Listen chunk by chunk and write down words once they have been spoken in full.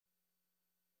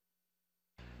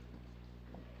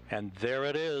And there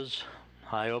it is,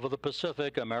 high over the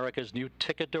Pacific, America's new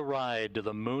ticket to ride to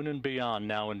the moon and beyond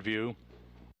now in view.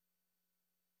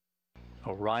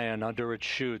 Orion under its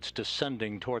chutes,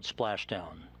 descending towards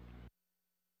splashdown.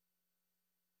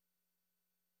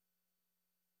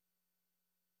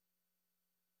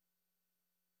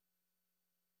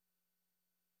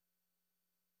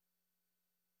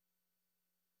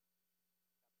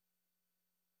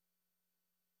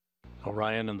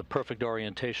 Orion in the perfect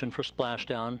orientation for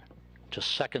splashdown,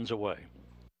 just seconds away.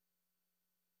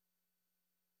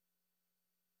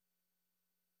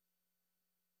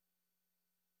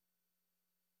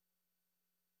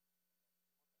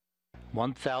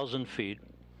 (1,000 feet).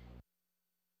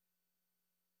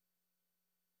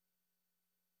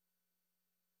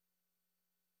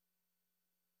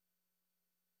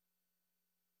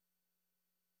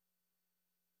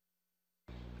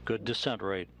 Good descent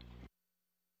rate.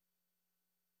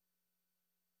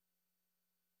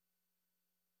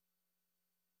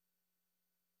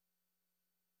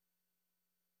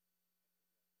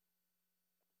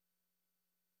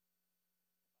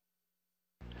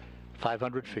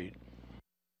 (500 feet).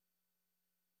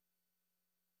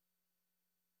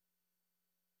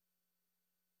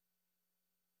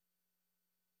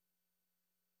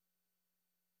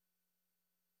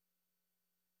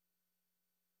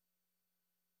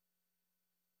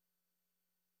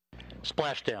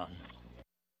 Splashdown.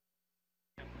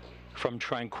 From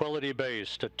Tranquility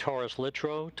Base to Taurus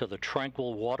Littrow to the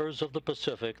tranquil waters of the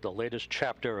Pacific, the latest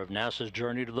chapter of NASA's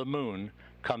journey to the moon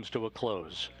comes to a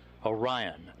close.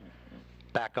 Orion,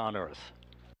 back on Earth.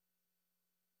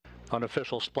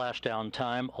 Unofficial splashdown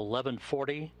time,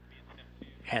 11:40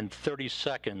 and 30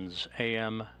 seconds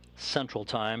a.m. Central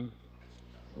Time.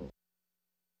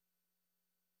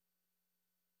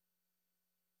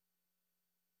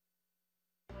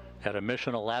 At a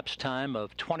mission elapsed time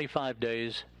of 25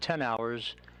 days, 10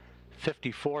 hours,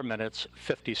 54 minutes,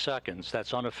 50 seconds.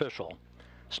 That's unofficial.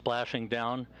 Splashing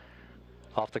down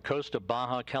off the coast of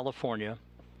Baja California.